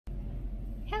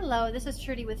Hello, this is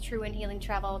Trudy with True and Healing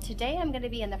Travel. Today I'm going to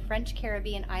be in the French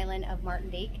Caribbean island of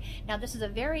Martinique. Now this is a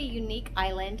very unique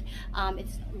island.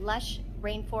 It's lush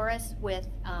rainforests with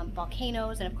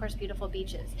volcanoes and of course beautiful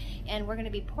beaches. And we're going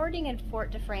to be porting in Fort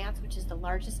de France, which is the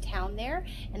largest town there.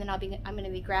 And then I'm going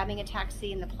to be grabbing a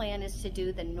taxi, and the plan is to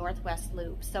do the Northwest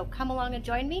Loop. So come along and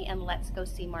join me and let's go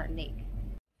see Martinique.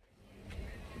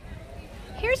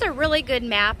 Here's a really good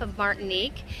map of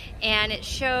Martinique, and it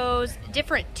shows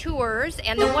different tours,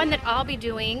 and the one that I'll be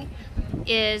doing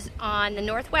is on the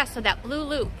northwest, so that blue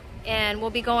loop, and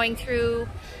we'll be going through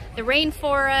the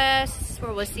rainforests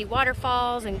where we'll see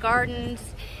waterfalls and gardens,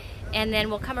 and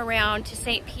then we'll come around to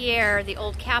St. Pierre, the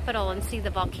old capital, and see the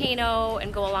volcano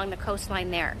and go along the coastline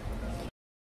there.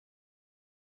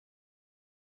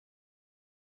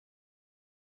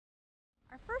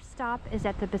 Our first stop is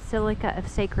at the Basilica of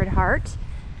Sacred Heart,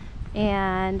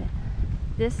 and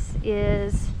this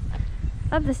is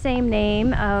of the same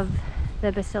name of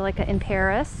the Basilica in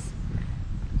Paris.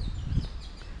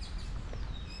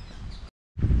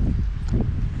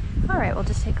 All right, we'll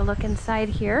just take a look inside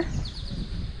here.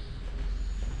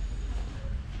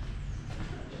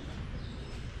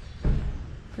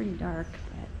 Pretty dark,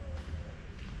 but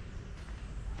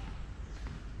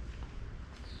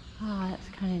oh, that's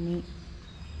kind of neat.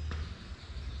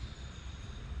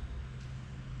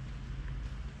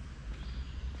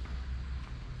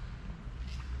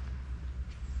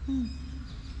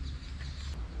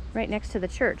 Right next to the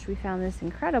church, we found this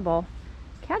incredible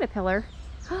caterpillar.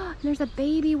 Oh, there's a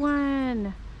baby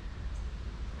one.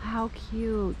 How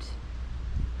cute.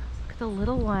 Look at the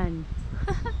little one.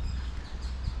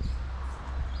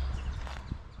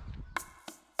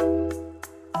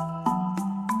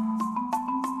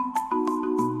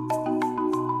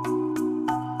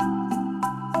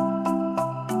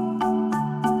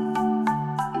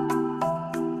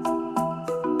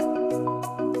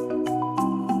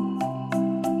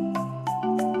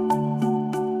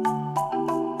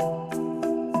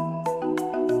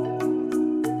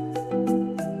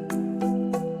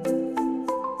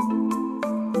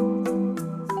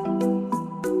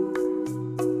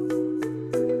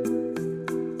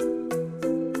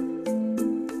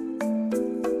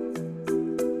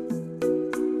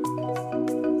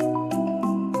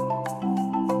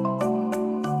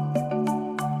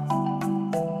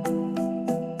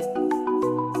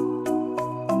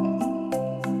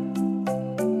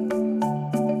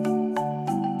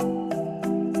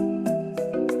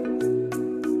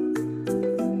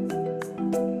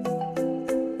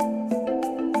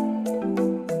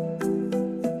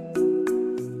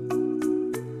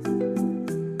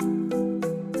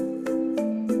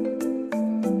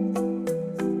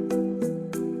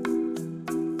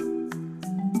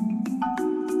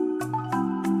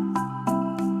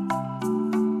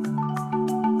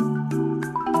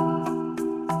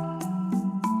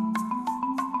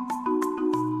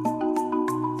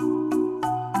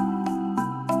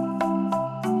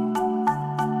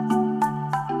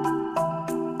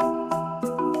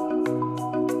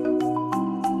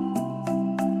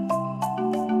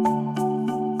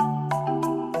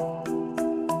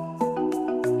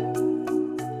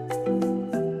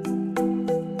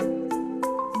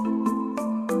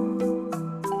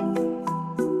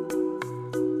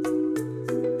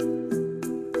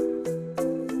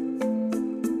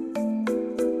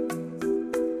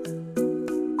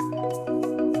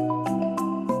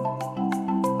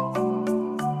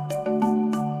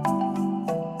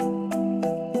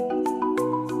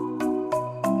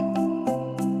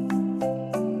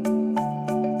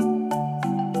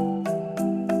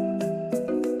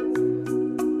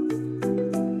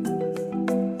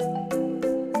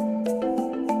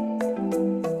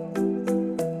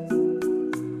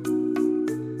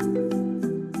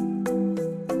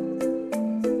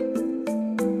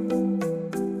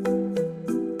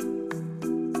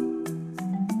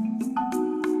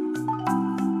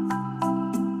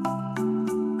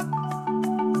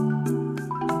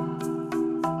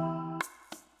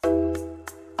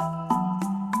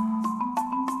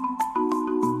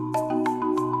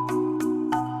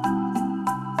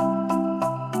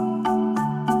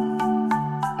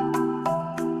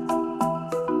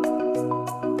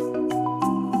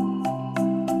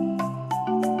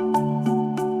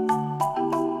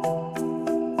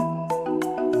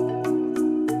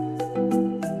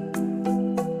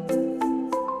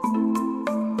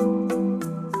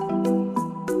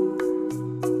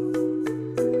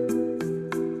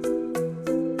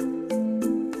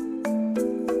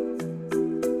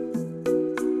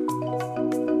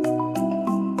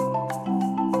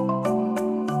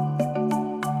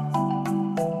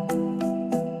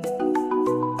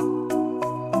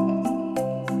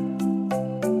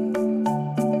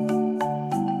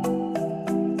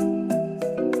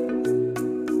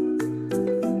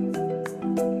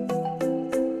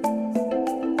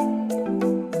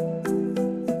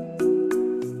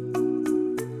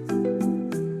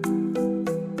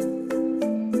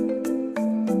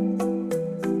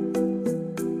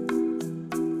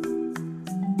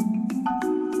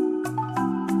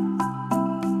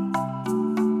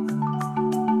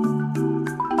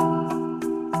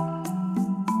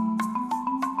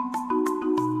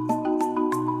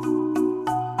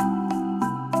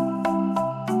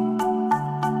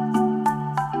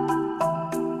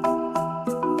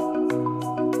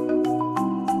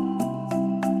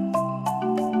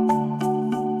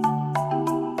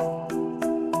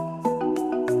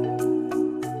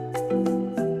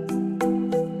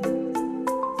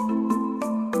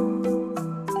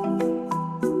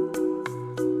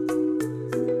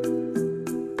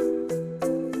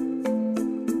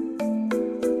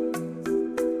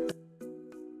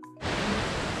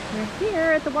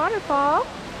 at the waterfall.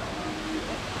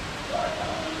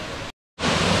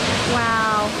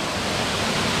 Wow.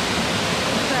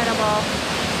 Incredible.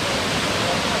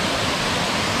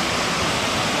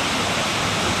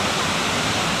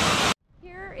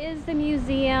 Here is the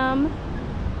museum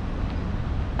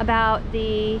about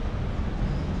the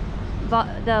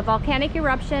volcanic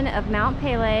eruption of Mount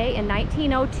Pelee in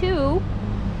 1902.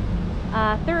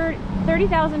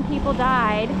 30,000 people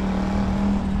died,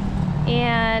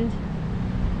 and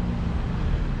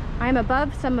I'm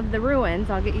above some of the ruins.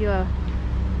 I'll get you a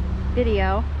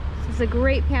video. This is a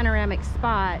great panoramic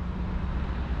spot.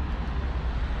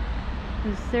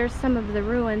 There's some of the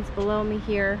ruins below me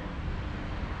here.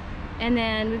 And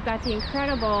then we've got the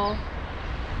incredible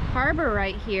harbor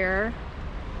right here,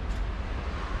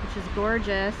 which is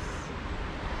gorgeous.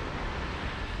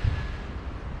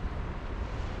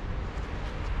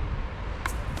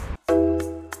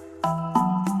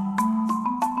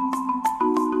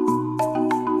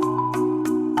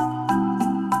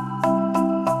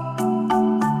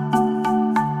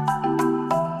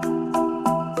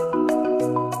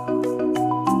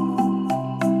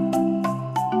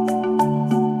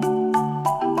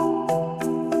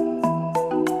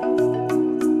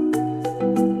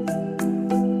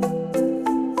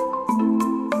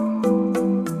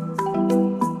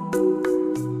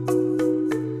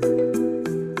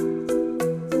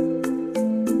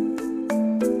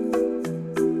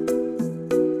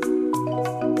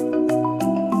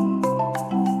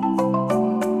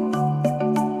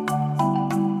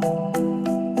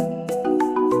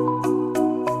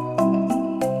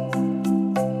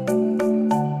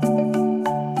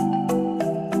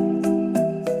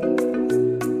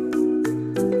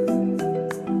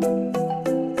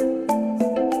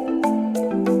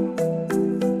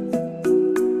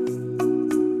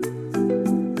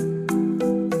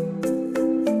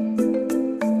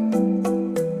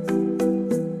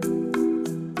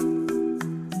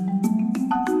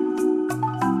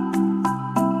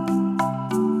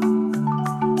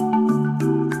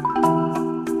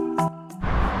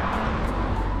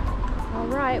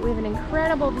 We have an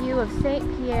incredible view of St.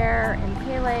 Pierre and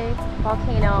Pelee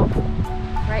volcano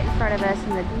right in front of us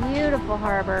in the beautiful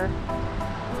harbor.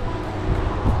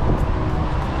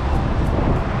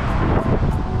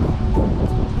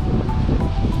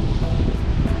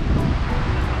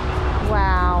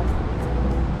 Wow.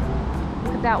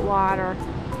 Look at that water.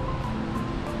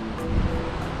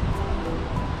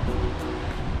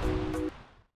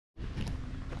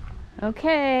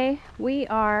 Okay, we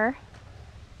are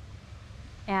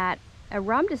at a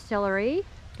rum distillery.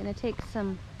 Gonna take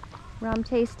some rum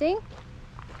tasting.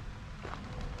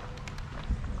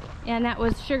 And that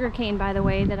was sugarcane, by the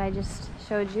way, that I just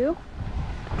showed you.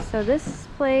 So this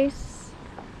place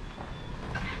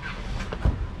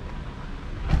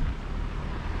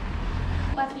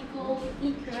what we call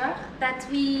liqueur that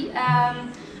we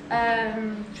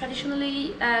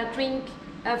traditionally drink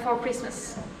for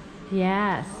Christmas.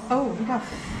 Yes. Oh, look how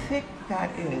thick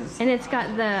that is. And it's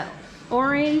got the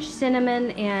orange,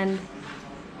 cinnamon, and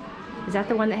is that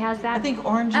the one that has that? I think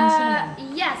orange and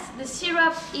cinnamon. Yes, the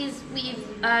syrup is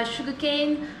with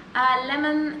sugarcane,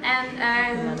 lemon,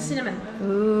 and cinnamon.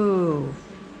 Ooh.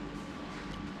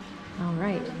 All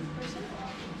right.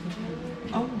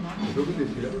 Oh, nice.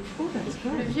 Oh, that's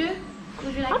good. Vieux,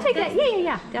 would you like I'll to take taste? that.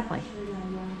 Yeah, definitely.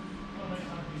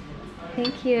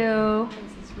 Thank you.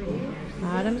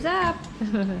 Bottoms up.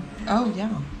 Oh, yeah.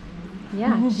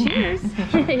 Yeah, cheers.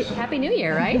 Happy New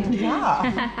Year, right?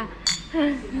 Yeah.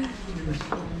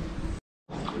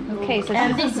 Okay, so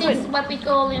And this is what we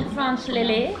call in French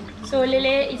lele. So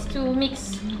lele is to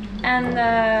mix and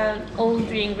all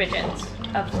the ingredients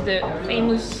of the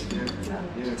famous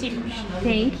tea.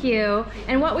 Thank you.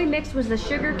 And what we mixed was the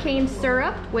sugarcane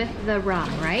syrup with the rum,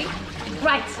 right?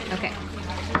 Right. Okay.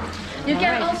 You All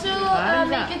can right. also Bottoms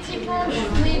make up. a tea punch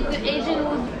with the Asian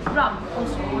wood rum.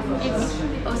 Also,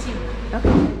 it's also.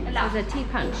 Okay. That was a tea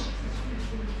punch.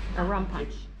 A rum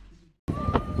punch.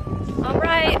 All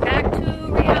right, back to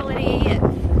reality at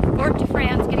Port de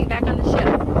France, getting back on the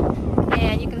ship.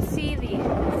 And you can see the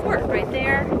fort right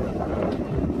there.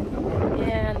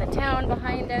 And the town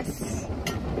behind us.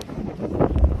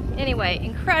 Anyway,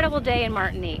 incredible day in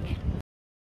Martinique.